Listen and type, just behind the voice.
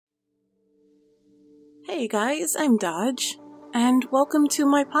Hey guys, I'm Dodge, and welcome to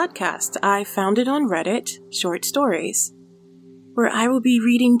my podcast I founded on Reddit, Short Stories, where I will be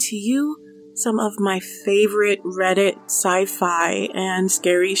reading to you some of my favorite Reddit sci-fi and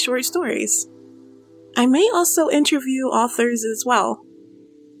scary short stories. I may also interview authors as well.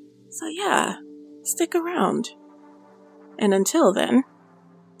 So yeah, stick around. And until then,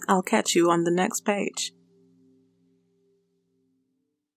 I'll catch you on the next page.